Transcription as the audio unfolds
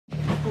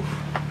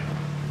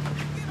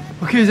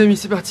Ok les amis,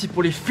 c'est parti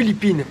pour les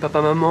Philippines.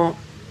 Papa, maman,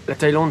 la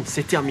Thaïlande,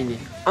 c'est terminé.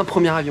 Un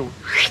premier avion,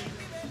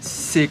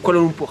 c'est Kuala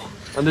Lumpur.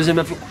 Un deuxième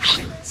avion,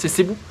 c'est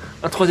Cebu.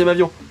 Un troisième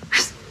avion,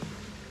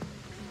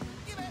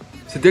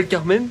 c'est Del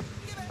Carmen.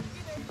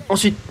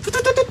 Ensuite,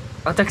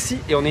 un taxi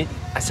et on est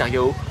à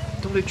Siargao,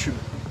 dans le tube.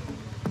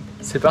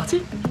 C'est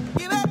parti.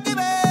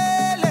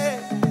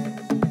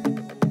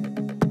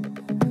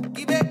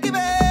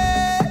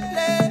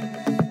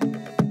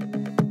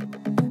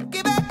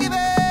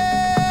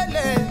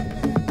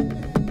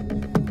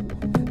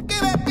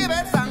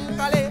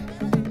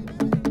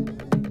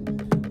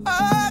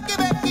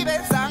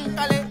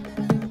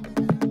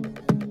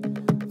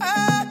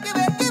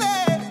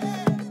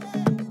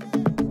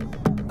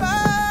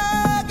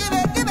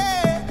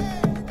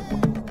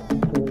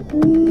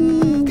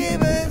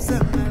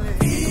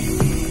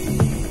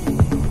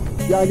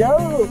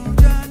 Siargao.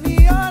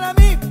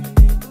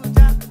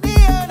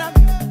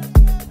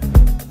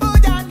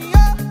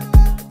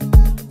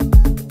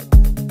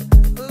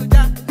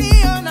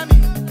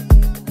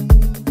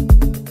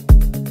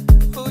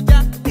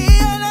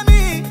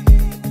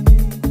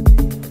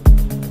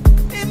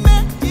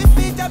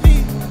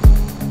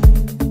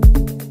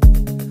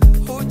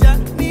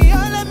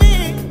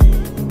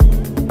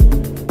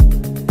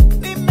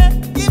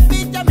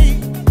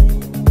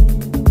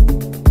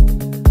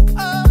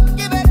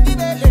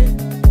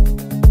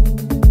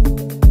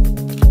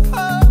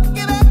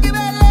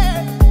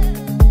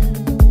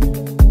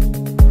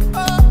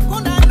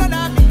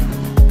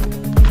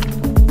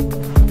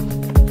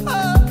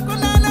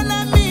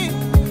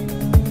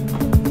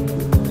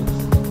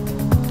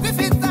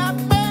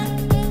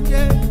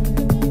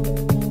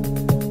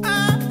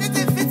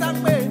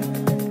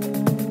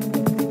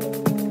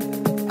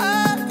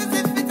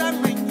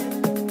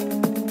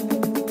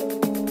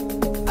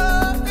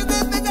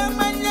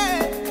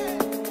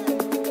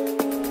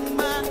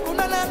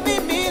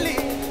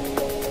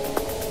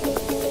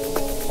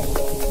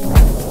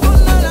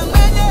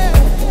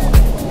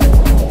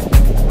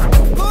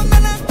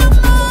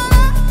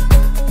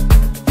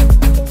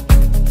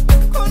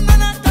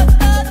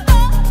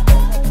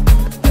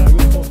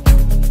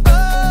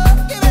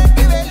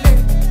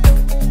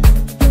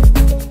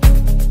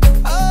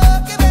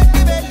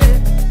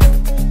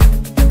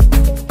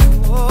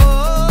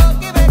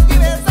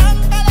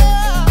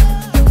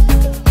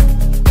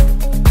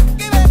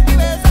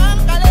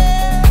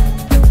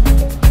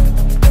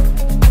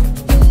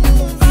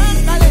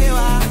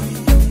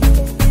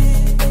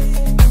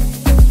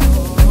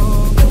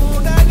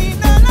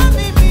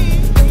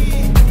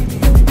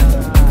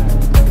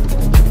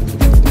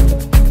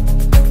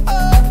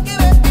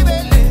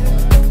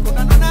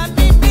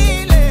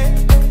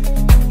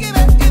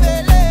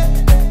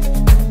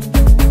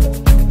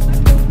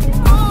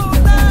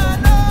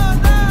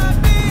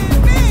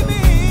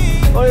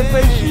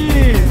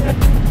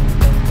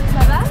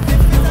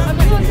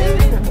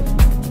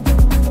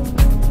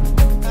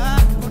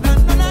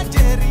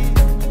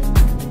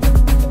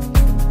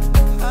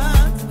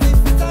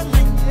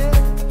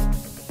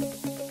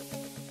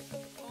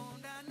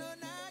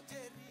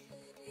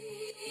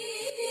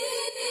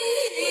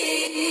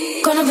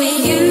 Gonna be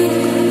you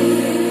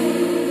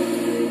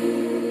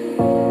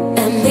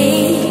and me.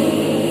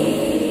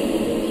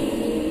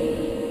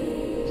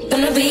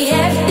 Gonna be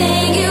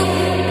everything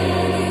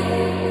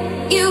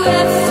you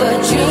ever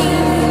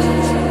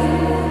dreamed.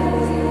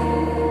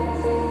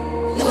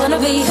 Gonna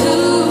be who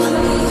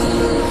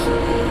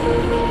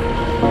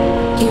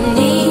you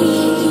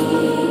need.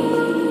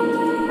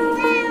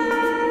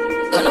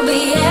 Gonna be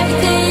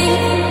everything.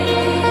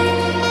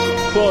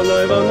 Bon, on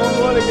arrive à un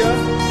endroit les gars.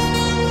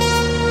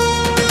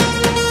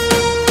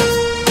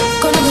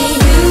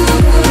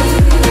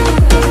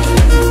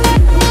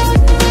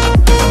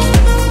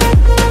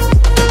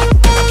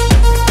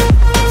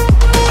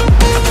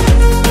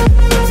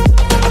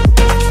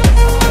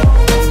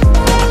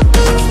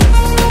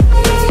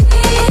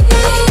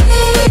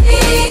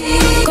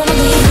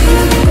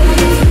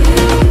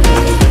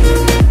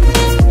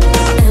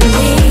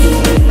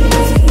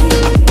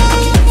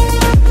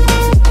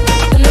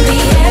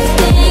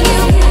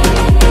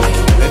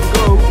 Let's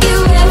go.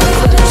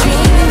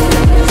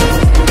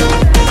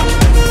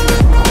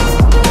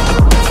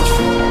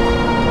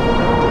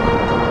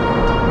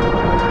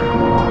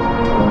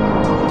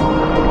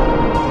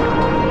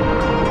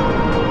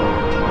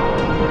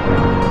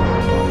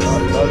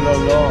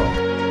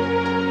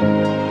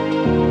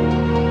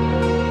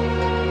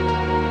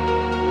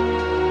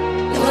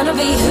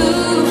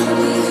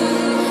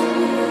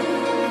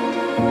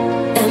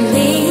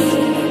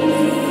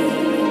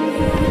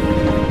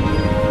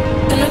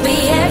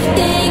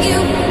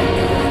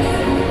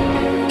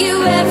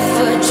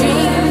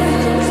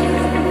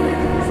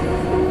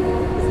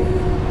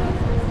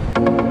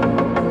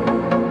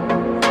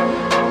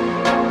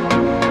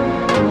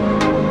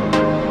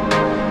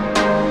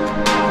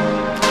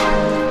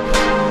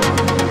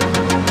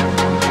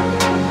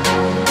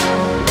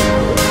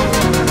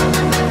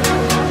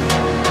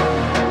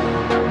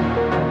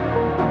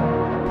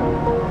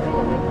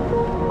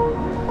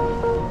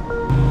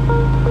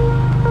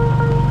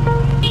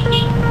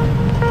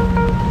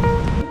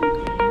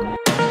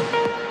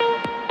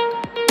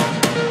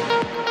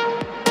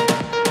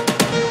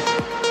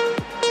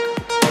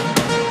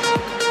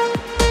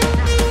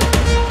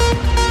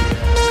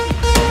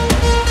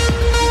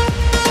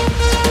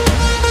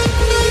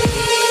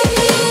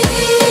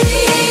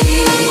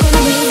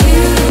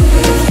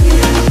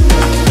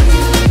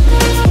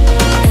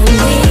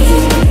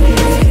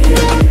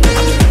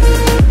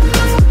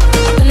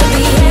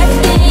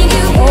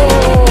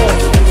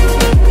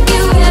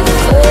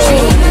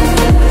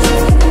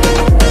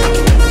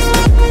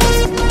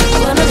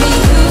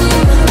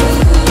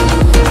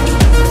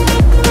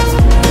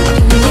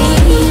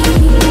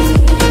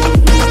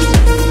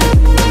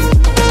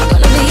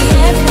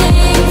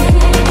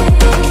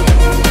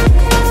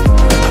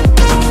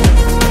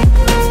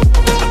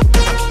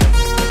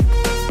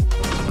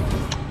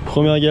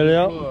 Première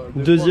galère,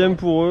 deuxième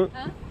pour eux.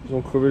 Ils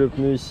ont crevé le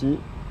pneu ici,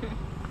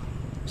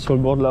 sur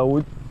le bord de la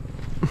route.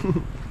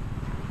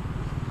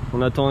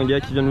 On attend un gars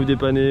qui vient nous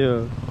dépanner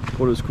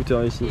pour le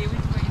scooter ici.